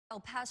El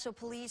Paso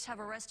police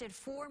have arrested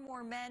 4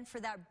 more men for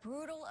that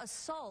brutal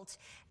assault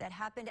that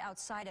happened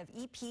outside of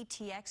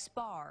EPTX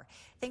bar.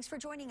 Thanks for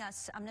joining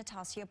us. I'm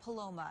Natasha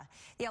Paloma.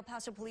 The El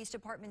Paso Police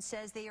Department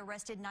says they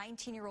arrested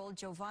 19-year-old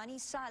Giovanni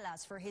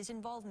Salas for his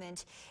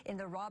involvement in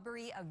the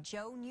robbery of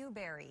Joe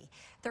Newberry.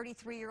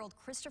 33-year-old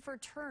Christopher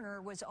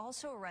Turner was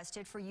also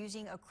arrested for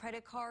using a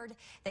credit card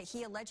that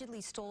he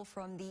allegedly stole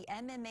from the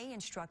MMA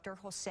instructor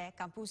Jose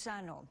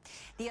Campuzano.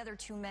 The other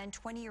 2 men,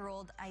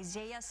 20-year-old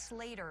Isaiah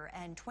Slater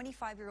and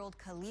 25-year-old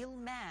Khalil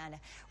Mann,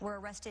 were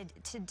arrested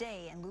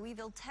today in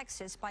Louisville,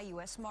 Texas by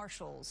U.S.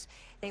 Marshals.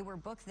 They were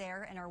booked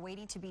there and are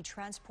waiting to be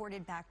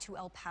transported back to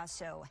El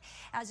Paso.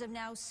 As of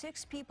now,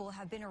 6 people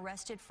have been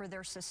arrested for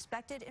their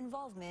suspected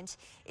involvement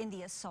in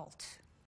the assault.